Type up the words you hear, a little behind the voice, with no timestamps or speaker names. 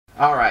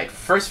Alright,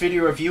 first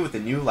video review with the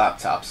new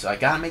laptop, so I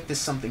gotta make this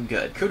something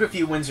good. Could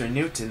review Winsor &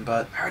 Newton,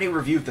 but I already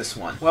reviewed this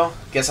one. Well,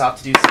 guess I'll have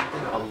to do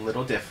something a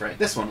little different.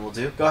 This one will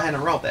do. Go ahead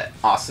and roll that.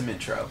 Awesome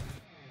intro.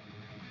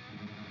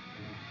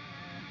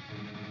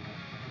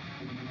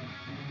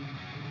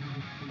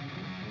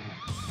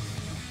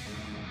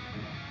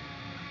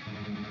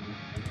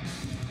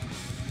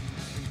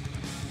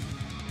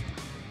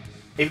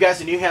 If you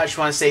guys are new here, I just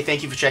want to say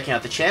thank you for checking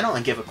out the channel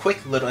and give a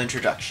quick little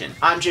introduction.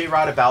 I'm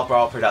J-Rod of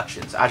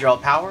BLACKEST. I draw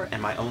power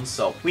and my own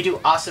soul. We do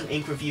awesome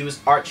ink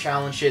reviews, art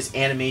challenges,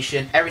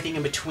 animation, everything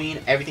in between,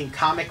 everything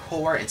comic,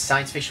 horror, and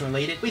science fiction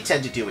related. We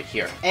tend to do it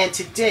here. And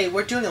today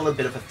we're doing a little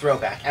bit of a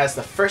throwback, as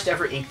the first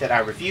ever ink that I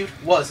reviewed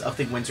was of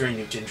the Winsor &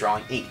 Newton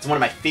drawing ink. It's one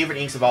of my favorite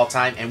inks of all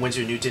time, and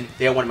Winsor & Newton,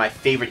 they are one of my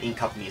favorite ink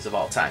companies of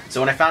all time.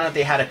 So when I found out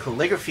they had a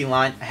calligraphy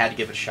line, I had to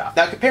give it a shot.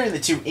 Now comparing the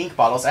two ink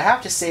bottles, I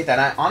have to say that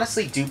I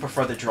honestly do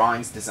prefer the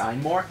drawings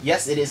design more.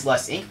 Yes, it is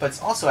less ink, but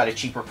it's also at a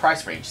cheaper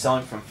price range,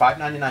 selling from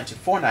 $5.99 to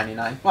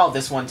 $4.99, while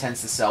this one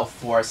tends to sell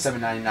for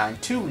 $7.99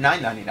 to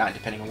 $9.99,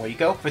 depending on where you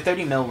go, for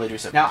 30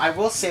 milliliters of. Now, I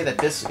will say that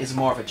this is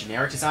more of a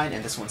generic design,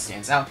 and this one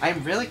stands out. I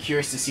am really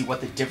curious to see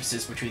what the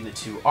differences between the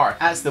two are,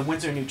 as the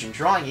Winsor & Newton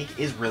drawing ink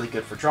is really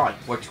good for drawing.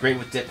 Works great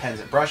with dip pens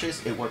and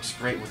brushes, it works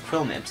great with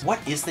quill nibs.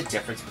 What is the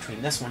difference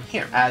between this one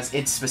here? As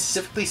it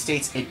specifically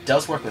states it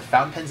does work with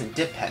fountain pens and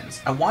dip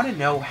pens. I want to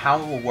know how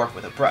it will work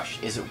with a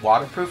brush. Is it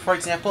waterproof, for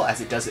example,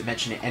 as it doesn't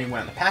mention it anywhere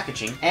on the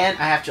packaging? And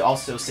I have to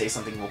also say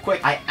something real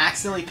quick. I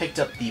accidentally picked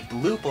up the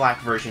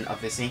blue-black version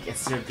of this ink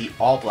instead of the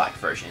all-black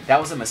version.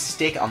 That was a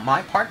mistake on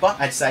my part, but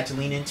I decided to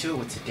lean into it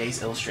with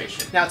today's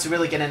illustration. Now, to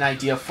really get an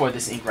idea for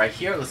this ink right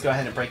here, let's go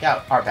ahead and break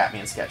out our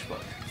Batman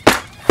sketchbook.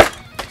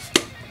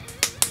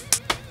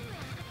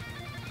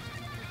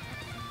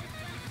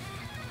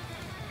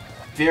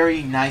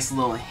 Very nice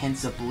little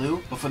hints of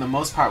blue, but for the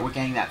most part we're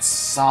getting that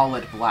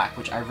solid black,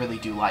 which I really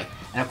do like.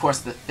 And of course,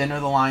 the thinner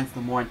the lines,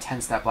 the more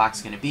intense that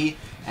black's going to be,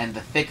 and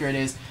the thicker it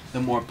is, the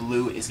more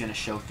blue is going to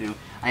show through.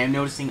 I am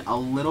noticing a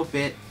little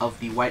bit of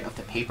the white of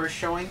the paper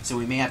showing, so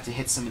we may have to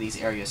hit some of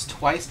these areas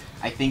twice.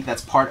 I think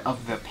that's part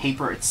of the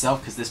paper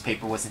itself, because this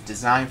paper wasn't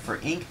designed for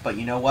ink, but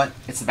you know what?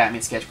 It's the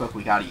Batman sketchbook,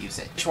 we gotta use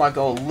it. Just want to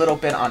go a little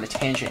bit on a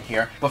tangent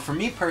here, but for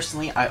me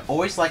personally, I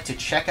always like to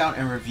check out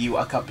and review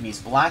a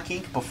company's black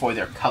ink before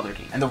their colored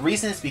ink. And the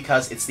reason is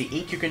because it's the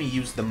ink you're going to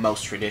use the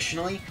most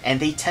traditionally, and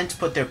they tend to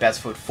put their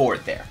best foot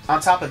forward there.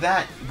 On top of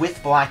that,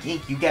 with black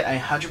ink, you get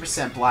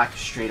 100% black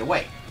straight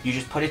away. You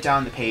just put it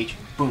down the page,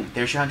 boom,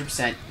 there's your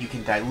 100%. You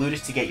can dilute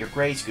it to get your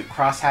grays, you could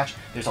crosshatch.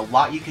 There's a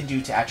lot you can do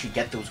to actually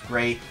get those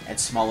gray and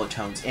smaller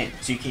tones in.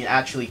 So you can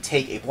actually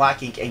take a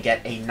black ink and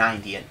get a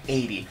 90, an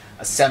 80,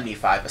 a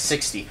 75, a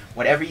 60,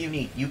 whatever you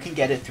need, you can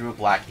get it through a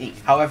black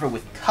ink. However,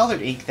 with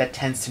colored ink, that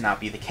tends to not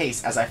be the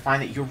case, as I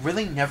find that you're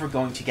really never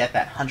going to get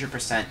that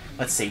 100%,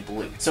 let's say,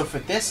 blue. So for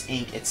this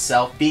ink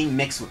itself, being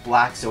mixed with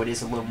black, so it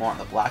is a little more on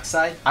the black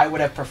side, I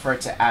would have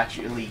preferred to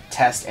actually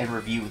test and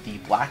review the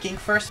black ink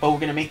first, but we're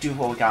going to make do with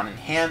what we got in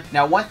hand.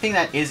 Now, one thing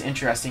that is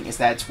interesting is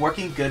that it's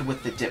working good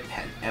with the dip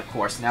pen, of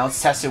course. Now let's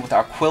test it with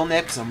our quill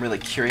nib, because I'm really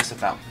curious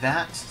about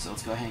that. So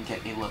let's go ahead and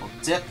get a little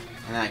dip,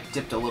 and then I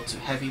dipped a little too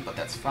heavy, but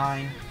that's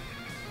fine.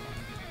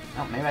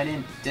 Oh, maybe I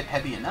didn't dip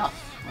heavy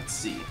enough. Let's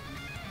see.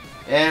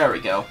 There we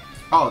go.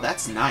 Oh,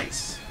 that's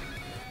nice.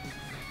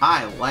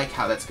 I like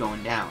how that's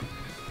going down.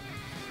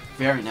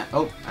 Very nice.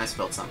 Oh, I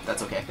spilled some.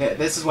 That's okay.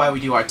 This is why we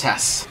do our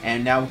tests.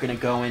 And now we're going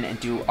to go in and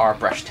do our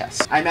brush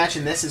test. I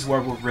imagine this is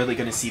where we're really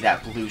going to see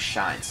that blue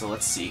shine. So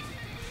let's see.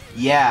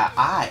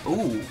 Yeah,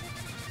 ooh.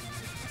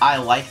 I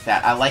like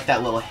that. I like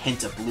that little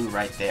hint of blue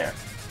right there.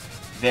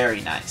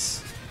 Very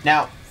nice.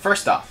 Now,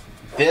 first off,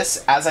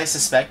 this, as I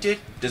suspected,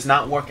 does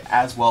not work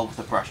as well with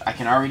the brush. I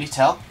can already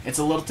tell. It's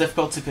a little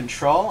difficult to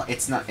control.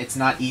 It's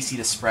not easy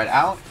to spread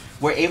out.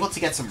 We're able to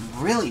get some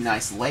really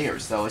nice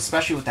layers though,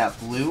 especially with that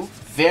blue.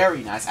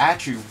 Very nice. I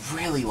actually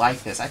really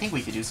like this. I think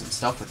we could do some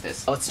stuff with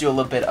this. Let's do a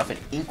little bit of an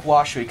ink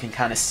wash so we can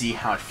kind of see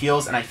how it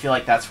feels, and I feel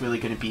like that's really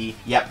going to be,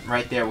 yep,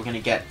 right there, we're going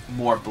to get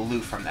more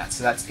blue from that,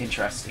 so that's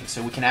interesting.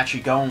 So we can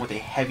actually go in with a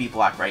heavy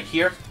black right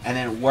here, and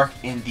then work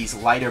in these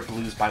lighter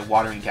blues by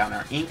watering down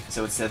our ink,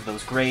 so instead of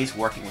those grays,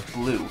 working with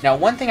blue. Now,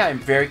 one thing I'm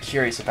very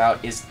curious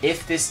about is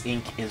if this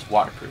ink is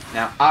waterproof.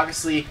 Now,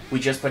 obviously, we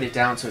just put it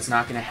down, so it's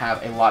not going to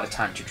have a lot of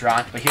time to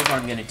dry, but here's what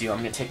I'm going to do. I'm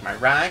going to take my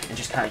rag and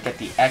just kind of get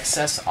the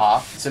excess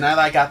off. So now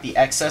that I got the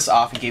excess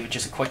off and gave it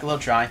just a quick little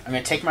dry, I'm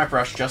going to take my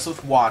brush just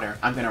with water,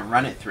 I'm going to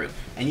run it through.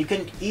 And you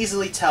can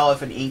easily tell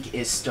if an ink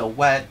is still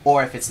wet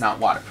or if it's not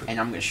waterproof. And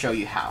I'm going to show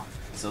you how.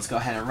 So let's go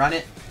ahead and run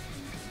it.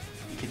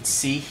 You can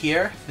see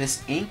here,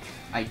 this ink,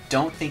 I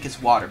don't think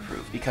it's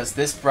waterproof, because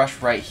this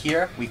brush right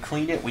here, we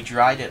cleaned it, we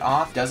dried it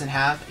off, doesn't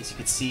have, as you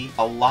can see,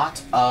 a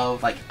lot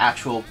of like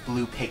actual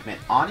blue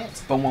pigment on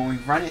it, but when we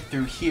run it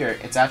through here,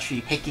 it's actually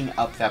picking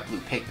up that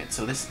blue pigment.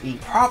 So this ink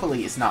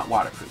probably is not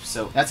waterproof,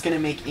 so that's going to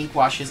make ink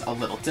washes a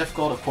little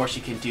difficult. Of course,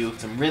 you can do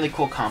some really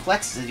cool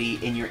complexity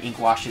in your ink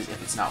washes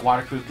if it's not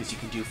waterproof, because you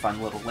can do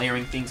fun little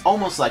layering things,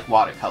 almost like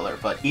watercolor,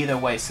 but either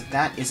way, so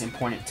that is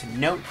important to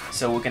note.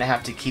 So we're going to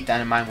have to keep that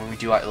in mind when we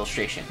do our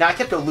illustration. illustration. Now I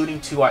kept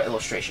alluding to our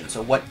illustration,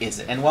 so what is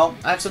it? And well,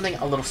 I have something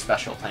a little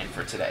special planned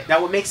for today.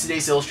 Now what makes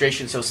today's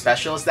illustration so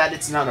special is that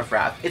it's not of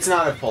Wrath, it's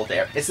not of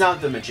Polder, it's not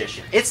of the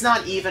Magician, it's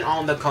not even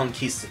on the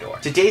Conquistador.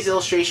 Today's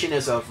illustration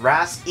is of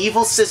Wrath's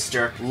evil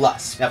sister,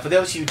 Lust. Now for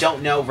those who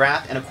don't know,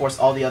 Wrath, and of course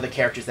all the other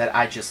characters that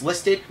I just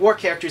listed, were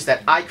characters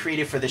that I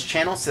created for this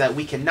channel so that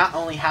we can not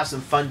only have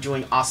some fun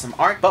doing awesome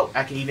art, but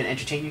I can even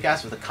entertain you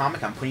guys with a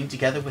comic I'm putting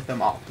together with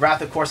them all.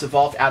 Wrath of course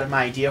evolved out of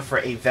my idea for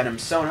a Venom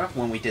Sona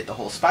when we did the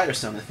whole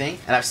Spidersona thing,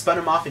 and I've spun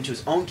him off into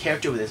his own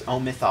character with his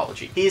own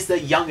mythology. He is the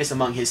youngest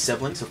among his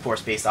siblings, of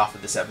course based off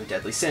of the 7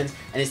 Deadly Sins,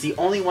 and is the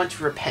only one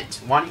to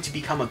repent, wanting to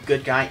become a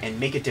good guy and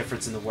make a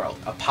difference in the world,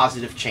 a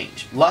positive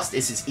change. Lust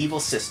is his evil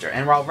sister,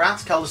 and while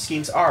Wrath's color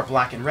schemes are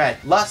black and red,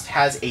 Lust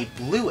has a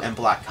blue and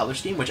black color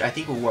scheme, which I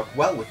think will work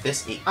well with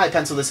this ink. I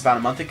penciled this about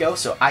a month ago,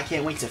 so I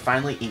can't wait to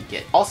finally ink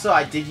it. Also,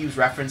 I did use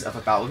reference of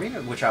a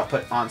ballerina, which I'll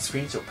put on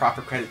screen, so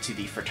proper credit to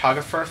the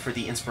photographer for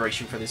the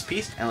inspiration for this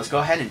piece, and let's go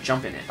ahead and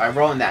jump in it by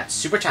rolling that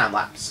super time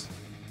lapse.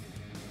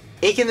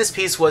 Inking this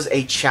piece was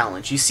a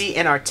challenge. You see,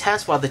 in our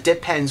test, while the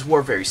dip pens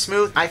were very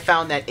smooth, I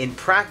found that in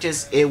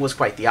practice, it was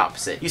quite the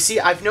opposite. You see,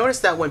 I've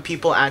noticed that when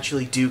people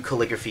actually do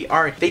calligraphy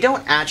art, they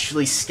don't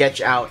actually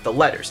sketch out the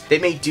letters. They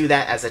may do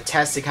that as a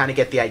test to kind of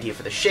get the idea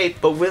for the shape,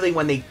 but really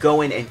when they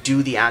go in and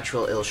do the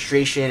actual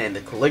illustration and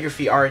the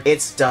calligraphy art,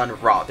 it's done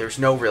raw. There's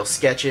no real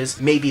sketches,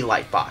 maybe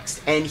light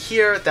boxed. And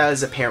here, that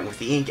is apparent with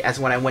the ink,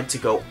 as when I went to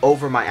go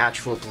over my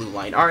actual blue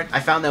line art, I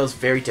found that was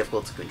very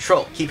difficult to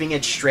control. Keeping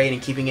it straight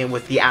and keeping it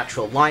with the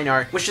actual line art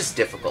was just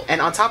difficult.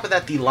 And on top of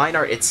that, the line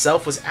art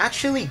itself was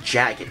actually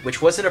jagged,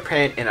 which wasn't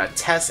apparent in a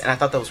test, and I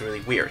thought that was really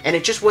weird. And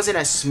it just wasn't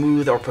as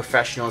smooth or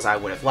professional as I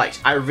would have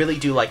liked. I really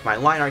do like my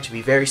line art to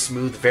be very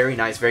smooth, very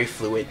nice, very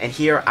fluid, and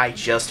here I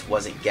just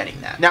wasn't getting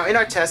that. Now in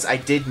our test, I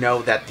did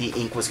know that the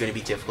ink was going to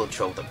be difficult to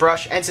control with a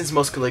brush, and since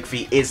most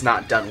calligraphy is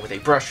not done with a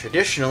brush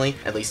traditionally,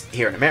 at least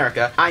here in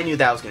America, I knew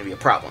that was going to be a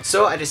problem.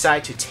 So I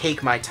decided to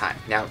take my time.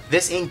 Now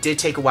this ink did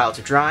take a while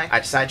to dry. I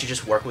decided to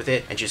just work with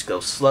it and just go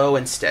slow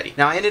and steady.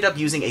 Now I ended up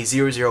using a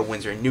 00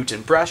 Winsor &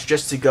 Newton brush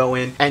just to go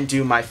in and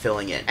do my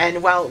filling in.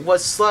 And while it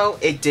was slow,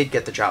 it did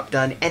get the job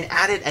done and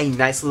added a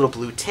nice little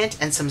blue tint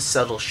and some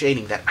subtle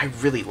shading that I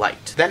really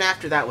liked. Then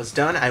after that was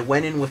done, I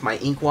went in with my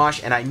ink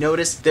wash and I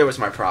noticed there was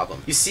my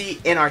problem. You see,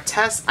 in our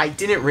test, I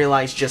didn't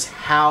realize just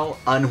how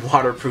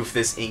unwaterproof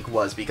this ink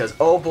was because,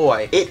 oh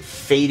boy, it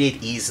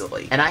faded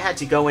easily. And I had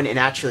to go in and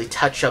actually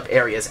touch up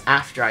areas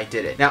after I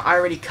did it. Now, I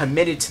already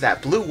committed to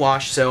that blue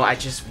wash, so I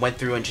just went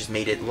through and just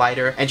made it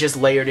lighter and just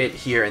layered it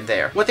here and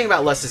there. One thing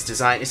about Lust's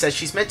design is that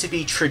she's meant to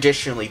be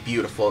traditionally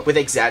beautiful with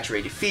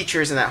exaggerated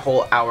features and that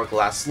whole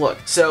hourglass look.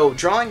 So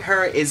drawing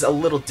her is a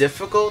little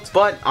difficult,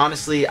 but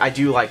honestly, I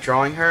do like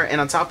drawing her, and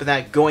on top of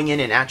that, going in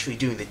and actually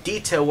doing the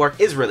detail work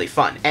is really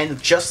fun.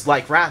 And just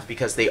like Wrath,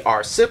 because they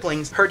are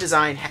siblings, her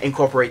design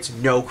incorporates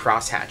no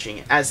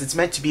cross-hatching, as it's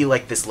meant to be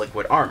like this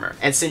liquid armor.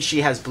 And since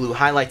she has blue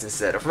highlights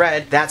instead of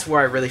red, that's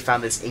where I really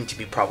found this ink to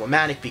be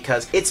problematic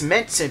because it's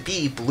meant to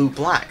be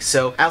blue-black.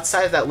 So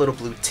outside of that little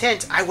blue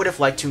tint, I would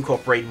have liked to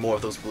incorporate more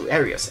of those blue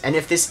areas. And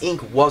if this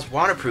ink was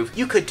waterproof,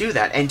 you could do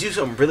that and do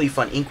some really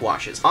fun ink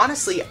washes.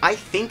 Honestly, I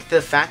think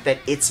the fact that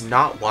it's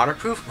not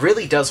waterproof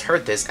really does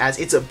hurt this, as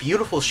it's a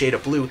beautiful shade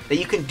of blue that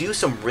you can do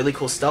some really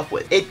cool stuff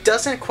with. It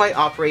doesn't quite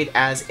operate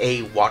as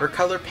a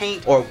watercolor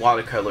paint or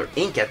watercolor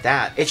ink at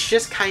that. It's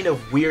just kind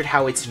of weird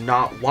how it's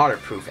not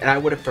waterproof, and I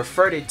would have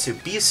preferred it to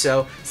be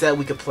so that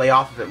we could play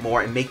off of it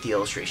more and make the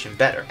illustration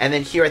better. And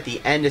then here at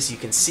the end, as you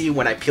can see,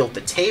 when I peeled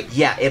the tape,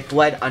 yeah, it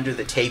bled under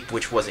the tape,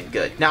 which wasn't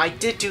good. Now, I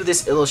did do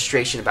this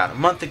illustration about a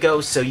month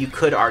ago, so you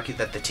could argue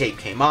that the tape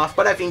came off,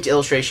 but I've inked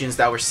illustrations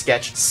that were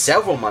sketched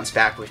several months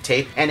back with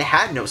tape and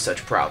had no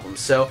such problems.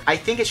 So I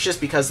think it's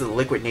just because of the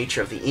liquid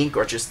nature of the ink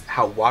or just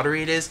how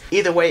watery it is.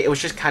 Either way, it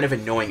was just kind of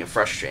annoying and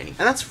frustrating.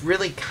 And that's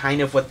really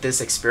kind of what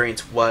this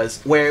experience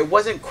was, where it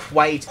wasn't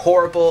quite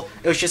horrible,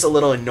 it was just a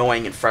little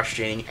annoying and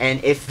frustrating.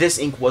 And if this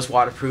ink was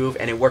waterproof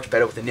and it worked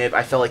better with the nib,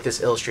 I felt like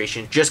this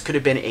illustration just could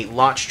have been a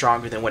lot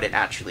stronger than what it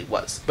actually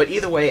was. But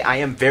either way, I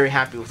am very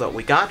happy with what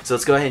we got, so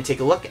let's go ahead and take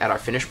a look at our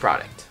finished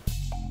product.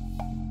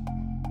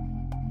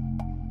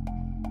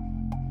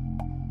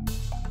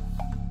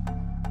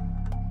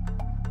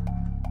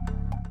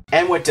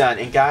 And we're done,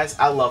 and guys,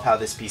 I love how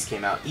this piece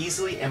came out.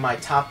 Easily in my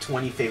top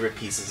 20 favorite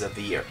pieces of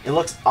the year. It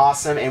looks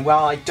awesome, and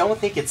while I don't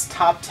think it's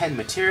top 10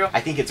 material, I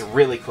think it's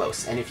really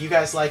close. And if you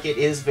guys like it, it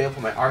is available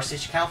on my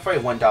Artstation account for a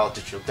 $1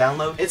 digital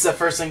download. It's the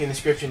first link in the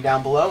description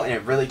down below, and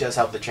it really does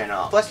help the channel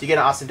out. Plus, you get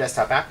an awesome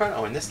desktop background,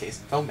 or in this case,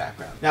 foam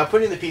background. Now,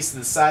 putting the piece to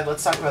the side,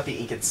 let's talk about the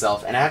ink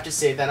itself, and I have to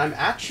say that I'm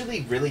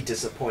actually really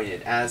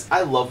disappointed, as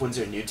I love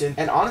Winsor & Newton,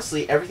 and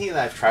honestly, everything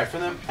that I've tried from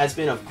them has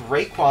been of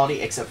great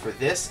quality except for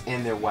this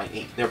and their white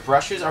ink. Their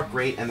brushes are are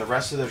great, and the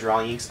rest of the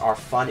drawing inks are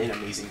fun and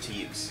amazing to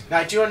use. Now,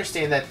 I do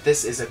understand that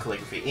this is a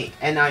calligraphy ink,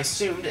 and I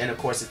assumed, and of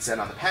course it said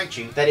on the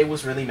packaging, that it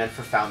was really meant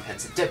for fountain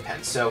pens and dip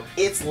pens, so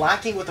it's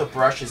lacking with a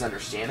brush is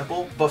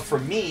understandable, but for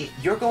me,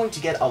 you're going to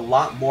get a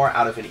lot more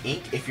out of an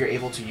ink if you're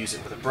able to use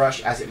it with a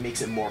brush, as it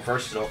makes it more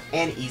versatile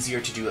and easier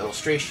to do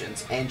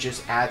illustrations, and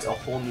just adds a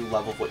whole new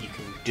level of what you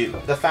can do.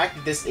 The fact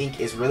that this ink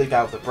is really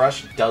bad with a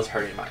brush does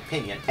hurt in my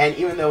opinion, and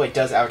even though it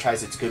does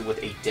advertise it's good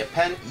with a dip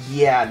pen,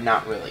 yeah,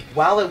 not really.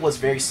 While it was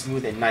very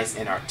smooth and nice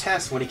in our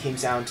test, when it came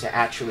down to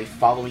actually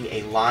following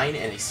a line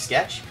and a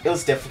sketch, it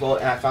was difficult,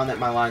 and I found that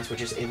my lines were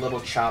just a little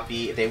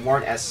choppy. They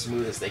weren't as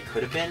smooth as they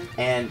could have been,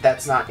 and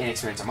that's not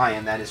inexperience on my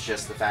end. That is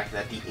just the fact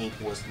that the ink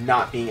was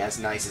not being as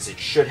nice as it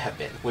should have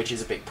been, which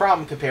is a big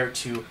problem compared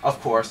to, of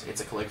course,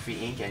 it's a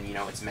calligraphy ink and you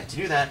know it's meant to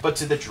do that, but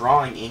to the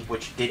drawing ink,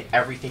 which did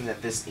everything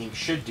that this ink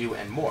should do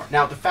and more.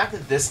 Now, the fact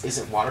that this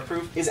isn't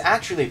waterproof is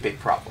actually a big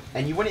problem,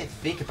 and you wouldn't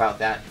think about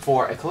that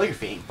for a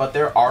calligraphy ink, but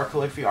there are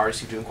calligraphy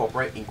artists who do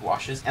incorporate ink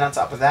washes, and on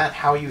top of that,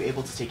 how are you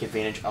able to take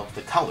advantage of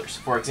the colors?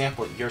 For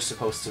example, you're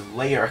supposed to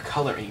layer a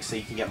color ink so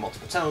you can get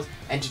multiple tones,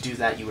 and to do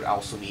that you would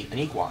also need an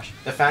ink wash.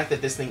 The fact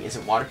that this thing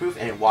isn't waterproof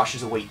and it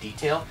washes away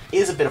detail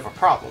is a bit of a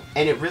problem,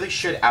 and it really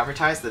should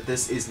advertise that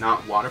this is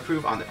not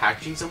waterproof on the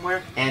packaging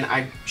somewhere, and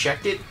I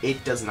checked it,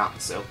 it does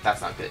not, so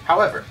that's not good.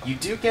 However, you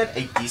do get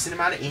a decent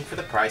amount of ink for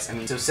the price. I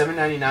mean, so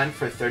 $7.99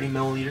 for 30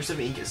 milliliters of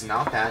ink is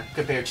not bad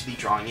compared to the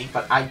drawing ink,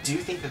 but I do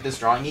think that this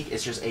drawing ink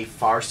is just a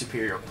far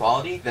superior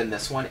quality than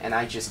this one, and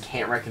I just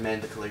can't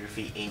recommend the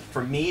calligraphy ink.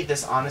 For me,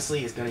 this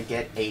honestly is going to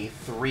get a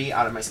 3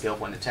 out of my scale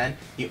of 1 to 10.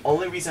 The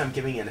only reason I'm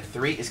giving it a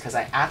 3 is because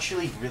I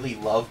actually really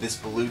love this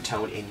blue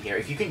tone in here.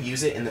 If you can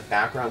use it in the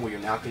background where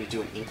you're not going to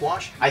do an ink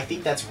wash, I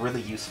think that's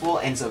really useful,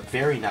 and it's a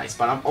very nice,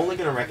 but I'm only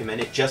going to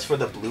recommend it just for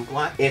the blue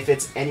black. If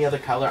it's any other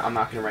color, I'm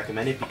not going to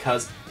recommend it,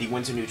 because the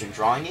Winsor Newton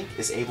drawing ink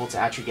is able to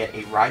actually get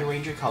a wide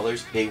range of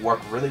colors. They work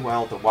really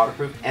well, they're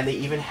waterproof, and they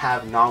even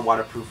have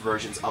non-waterproof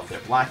versions of their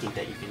black ink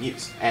that you can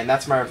use. And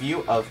that's my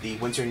review of the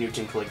Winsor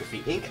Newton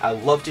Calligraphy ink.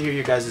 I'd love to hear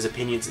your guys'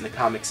 opinions in the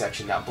comment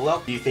section down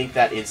below. Do you think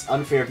that it's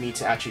unfair of me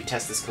to actually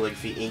test this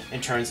calligraphy ink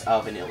in terms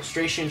of an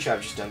illustration? Should I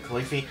have just done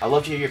calligraphy? I'd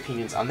love to hear your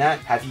opinions on that.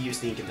 Have you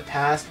used the ink in the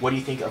past? What do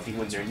you think of the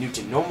Winsor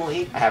Newton normal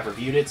ink? I have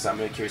reviewed it, so I'm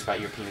really curious about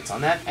your opinions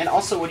on that. And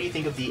also, what do you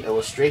think of the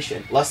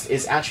illustration? Lust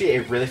is actually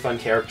a really fun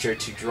character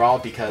to draw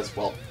because,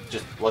 well,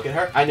 just look at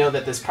her. I know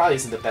that this probably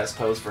isn't the best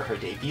pose for her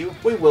debut.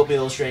 We will be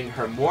illustrating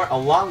her more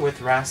along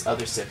with Raph's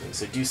other siblings,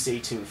 so do stay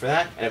tuned for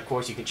that. And of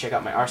course, you can check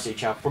out my Artstation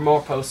channel for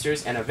more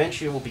posters, and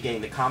eventually we'll be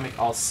getting the comic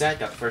all set,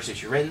 got the first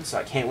issue written, so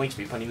I can't wait to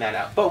be putting that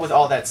out. But with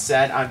all that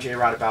said, I'm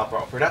J.A.R. of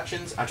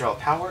BLACKEST. I draw with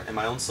power in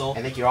my own soul,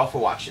 and thank you all for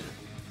watching.